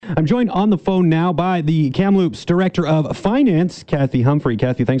I'm joined on the phone now by the Kamloops Director of Finance, Kathy Humphrey.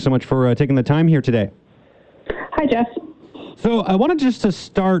 Kathy, thanks so much for taking the time here today. Hi, Jeff. So I wanted just to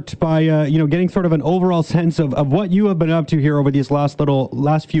start by, getting sort of an overall sense of what you have been up to here over these last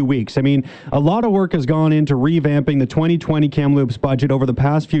few weeks. I mean, a lot of work has gone into revamping the 2020 Kamloops budget over the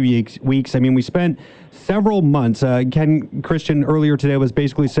past few weeks. I mean, we spent several months. Ken Christian earlier today was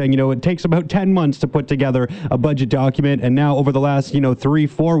basically saying, it takes about 10 months to put together a budget document. And now over the last,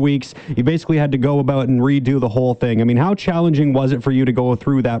 3-4 weeks, you basically had to go about and redo the whole thing. I mean, how challenging was it for you to go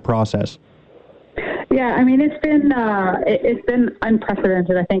through that process? Yeah, I mean, it's been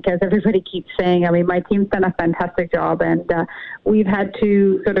unprecedented, I think, as everybody keeps saying. I mean, my team's done a fantastic job, and we've had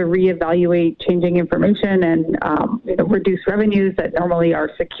to sort of reevaluate changing information and, reduce revenues that normally are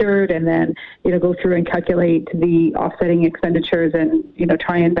secured, and then, go through and calculate the offsetting expenditures and,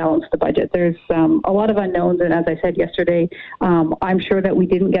 try and balance the budget. There's a lot of unknowns, and as I said yesterday, I'm sure that we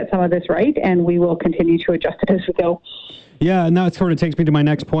didn't get some of this right, and we will continue to adjust it as we go. Yeah, and that sort of takes me to my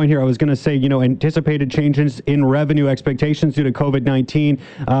next point here. I was going to say, anticipated changes in revenue expectations due to COVID-19.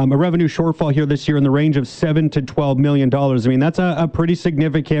 A revenue shortfall here this year in the range of $7 to $12 million. I mean, that's a pretty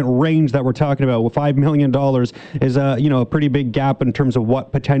significant range that we're talking about. Well, $5 million is a pretty big gap in terms of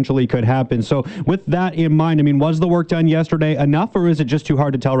what potentially could happen. So with that in mind, I mean, was the work done yesterday enough, or is it just too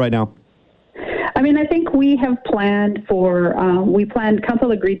hard to tell right now? I mean, I think we have planned for,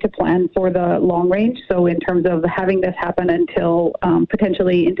 council agreed to plan for the long range. So in terms of having this happen until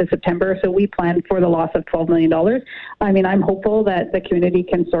potentially into September. So we planned for the loss of $12 million. I mean, I'm hopeful that the community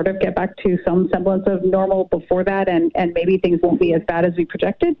can sort of get back to some semblance of normal before that, and maybe things won't be as bad as we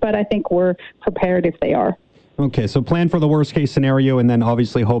projected, but I think we're prepared if they are. Okay, so plan for the worst case scenario and then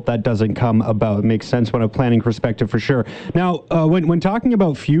obviously hope that doesn't come about. It makes sense from a planning perspective for sure. Now, when talking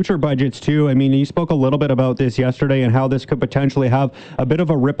about future budgets too, I mean, you spoke a little bit about this yesterday and how this could potentially have a bit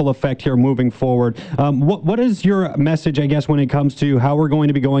of a ripple effect here moving forward. What is your message, I guess, when it comes to how we're going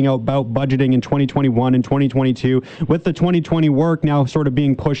to be going about budgeting in 2021 and 2022 with the 2020 work now sort of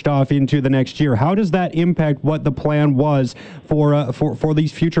being pushed off into the next year? How does that impact what the plan was for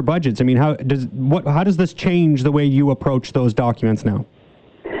these future budgets? I mean, how does this change the way you approach those documents now?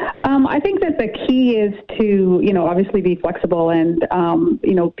 I think that the key is to, obviously be flexible, and,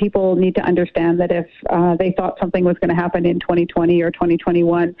 people need to understand that if they thought something was going to happen in 2020 or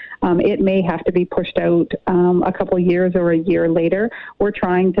 2021, it may have to be pushed out a couple of years or a year later. We're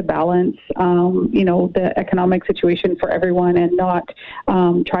trying to balance, the economic situation for everyone and not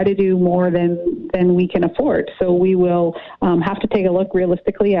try to do more than we can afford. So we will have to take a look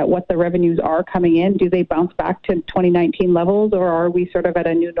realistically at what the revenues are coming in. Do they bounce back to 2019 levels, or are we sort of at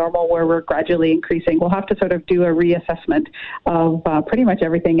a new normal where we're gradually increasing? We'll have to sort of do a reassessment of pretty much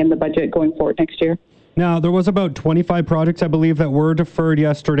everything in the budget going forward next year. Now, there was about 25 projects, I believe, that were deferred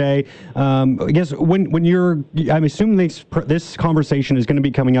yesterday. I guess I'm assuming this conversation is going to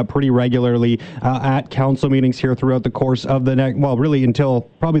be coming up pretty regularly at council meetings here throughout the course of really until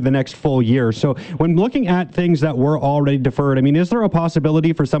probably the next full year. So when looking at things that were already deferred, I mean, is there a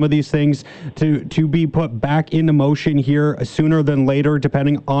possibility for some of these things to be put back into motion here sooner than later,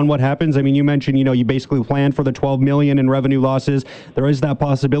 depending on what happens? I mean, you mentioned, you basically planned for the $12 million in revenue losses. There is that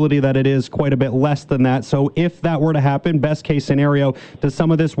possibility that it is quite a bit less than that. So if that were to happen, best case scenario, does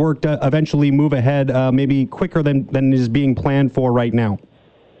some of this work eventually move ahead maybe quicker than is being planned for right now?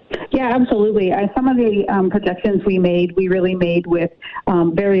 Yeah, absolutely. Some of the projections we really made with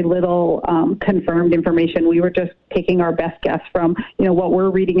very little confirmed information. We were just taking our best guess from, what we're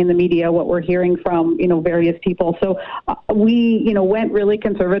reading in the media, what we're hearing from, various people. So we, went really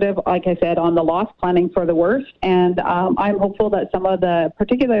conservative, like I said, on the loss, planning for the worst. And I'm hopeful that some of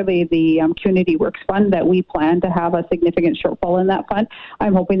particularly the Community Works Fund, that we plan to have a significant shortfall in that fund.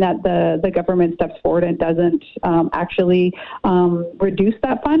 I'm hoping that the government steps forward and doesn't actually reduce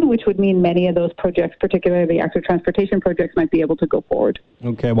that fund, which would mean many of those projects, particularly active transportation projects, might be able to go forward.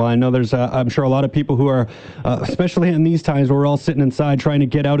 Okay, well, I know there's, I'm sure, a lot of people who are, especially in these times where we're all sitting inside trying to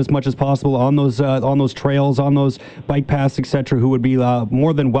get out as much as possible on those trails, on those bike paths, etc., who would be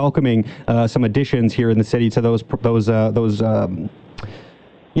more than welcoming some additions here in the city to those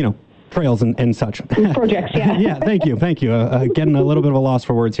trails and such. Projects, yeah. Yeah, thank you. Getting a little bit of a loss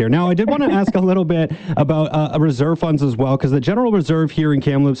for words here. Now, I did want to ask a little bit about reserve funds as well, because the General Reserve here in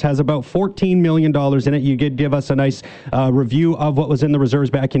Kamloops has about $14 million in it. You did give us a nice review of what was in the reserves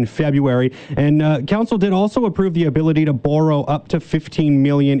back in February. And Council did also approve the ability to borrow up to $15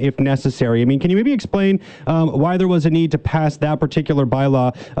 million if necessary. I mean, can you maybe explain why there was a need to pass that particular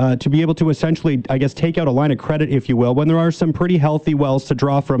bylaw to be able to essentially, I guess, take out a line of credit, if you will, when there are some pretty healthy wells to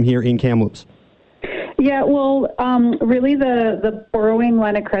draw from here in Kamloops? Yeah, well, really the borrowing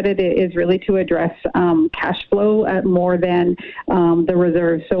line of credit is really to address cash flow more than the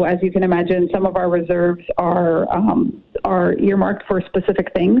reserves. So as you can imagine, some of our reserves are earmarked for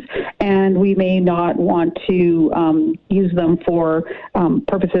specific things, and we may not want to use them for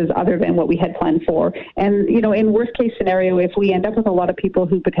purposes other than what we had planned for. And, in worst case scenario, if we end up with a lot of people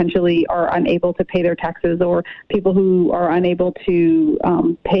who potentially are unable to pay their taxes, or people who are unable to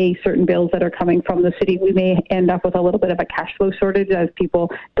pay certain bills that are coming from the city, we may end up with a little bit of a cash flow shortage as people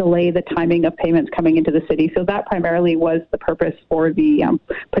delay the timing of payments coming into the city. So that primarily was the purpose for the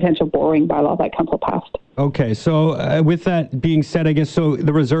potential borrowing bylaw that council passed. Okay, so with that being said, I guess so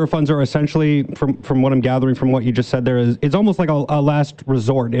the reserve funds are essentially, from what I'm gathering from what you just said there, it's almost like a last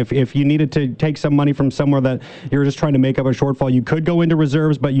resort. If you needed to take some money from somewhere that you're just trying to make up a shortfall, you could go into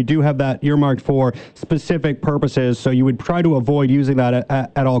reserves, but you do have that earmarked for specific purposes, so you would try to avoid using that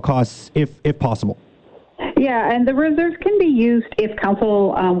at all costs if possible. Yeah, and the reserves can be used if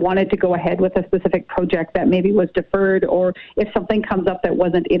council wanted to go ahead with a specific project that maybe was deferred, or if something comes up that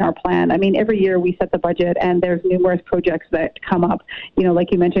wasn't in our plan. I mean, every year we set the budget, and there's numerous projects that come up.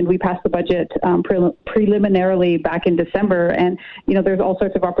 Like you mentioned, we passed the budget preliminarily back in December, and, there's all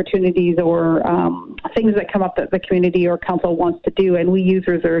sorts of opportunities or things that come up that the community or council wants to do, and we use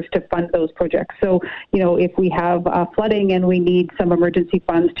reserves to fund those projects. So, if we have flooding and we need some emergency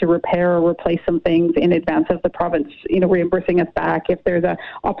funds to repair or replace some things in advance of the province, reimbursing us back, if there's an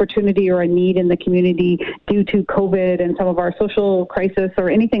opportunity or a need in the community due to COVID and some of our social crisis or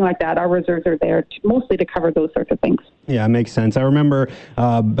anything like that, our reserves are there mostly to cover those sorts of things. Yeah, it makes sense. I remember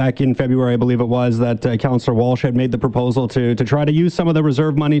back in February, I believe it was, that Councillor Walsh had made the proposal to try to use some of the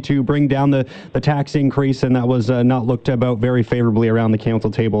reserve money to bring down the tax increase, and that was not looked about very favorably around the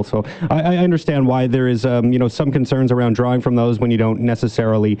council table. So I understand why there is some concerns around drawing from those when you don't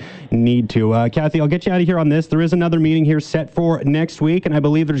necessarily need to. Kathy, I'll get you out of here on this. There is another meeting here set for next week, and I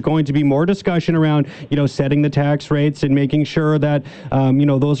believe there's going to be more discussion around setting the tax rates and making sure that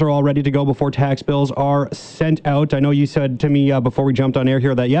those are all ready to go before tax bills are sent out. I know you said to me before we jumped on air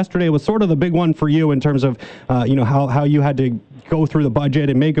here that yesterday was sort of the big one for you in terms of how you had to go through the budget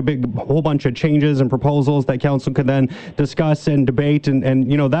and make a whole bunch of changes and proposals that council could then discuss and debate, and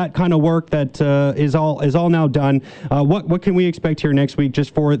that kind of work that is all now done. What can we expect here next week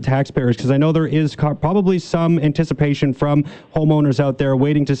just for taxpayers? Because I know there is probably some anticipation from homeowners out there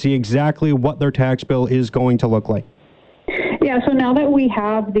waiting to see exactly what their tax bill is going to look like. Yeah, so now that we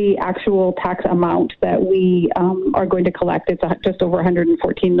have the actual tax amount that we are going to collect, it's just over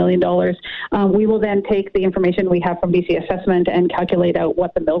 $114 million, we will then take the information we have from BC Assessment and calculate out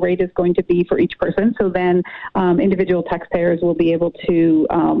what the mill rate is going to be for each person. So then individual taxpayers will be able to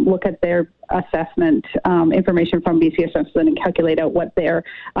look at their assessment information from BC Assessment and calculate out what their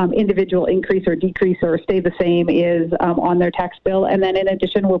individual increase or decrease or stay the same is on their tax bill. And then in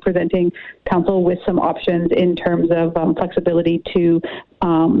addition, we're presenting council with some options in terms of flexibility to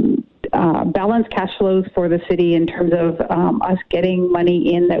balance cash flows for the city in terms of us getting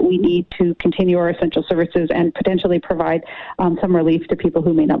money in that we need to continue our essential services and potentially provide some relief to people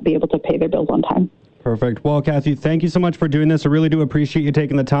who may not be able to pay their bills on time. Perfect. Well, Kathy, thank you so much for doing this. I really do appreciate you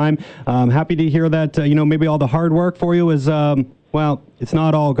taking the time. Happy to hear that, maybe all the hard work for you is, well, it's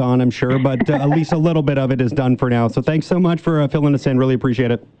not all gone, I'm sure, but at least a little bit of it is done for now. So thanks so much for filling us in. Really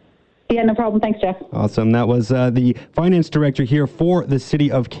appreciate it. Yeah, no problem. Thanks, Jeff. Awesome. That was the finance director here for the city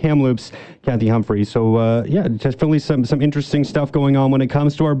of Kamloops, Kathy Humphrey. So, definitely some interesting stuff going on when it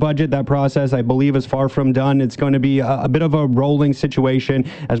comes to our budget. That process, I believe, is far from done. It's going to be a bit of a rolling situation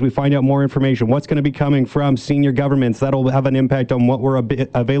as we find out more information. What's going to be coming from senior governments? That'll have an impact on what we're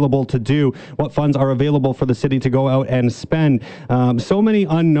available to do, what funds are available for the city to go out and spend. So many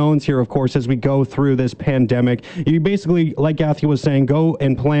unknowns here, of course, as we go through this pandemic. You basically, like Kathy was saying, go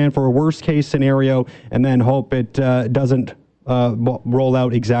and plan for a worst case scenario and then hope it doesn't roll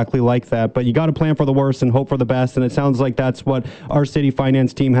out exactly like that. But you got to plan for the worst and hope for the best. And it sounds like that's what our city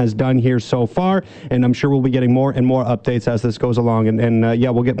finance team has done here so far. And I'm sure we'll be getting more and more updates as this goes along. And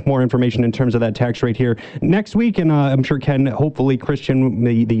we'll get more information in terms of that tax rate here next week. And I'm sure hopefully Christian,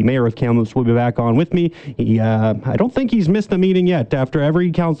 the mayor of Kamloops, will be back on with me. I don't think he's missed a meeting yet. After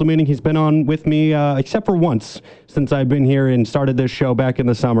every council meeting, he's been on with me, except for once since I've been here and started this show back in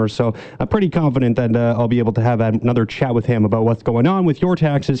the summer. So I'm pretty confident that I'll be able to have another chat with him about what's going on with your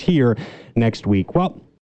taxes here next week. Well,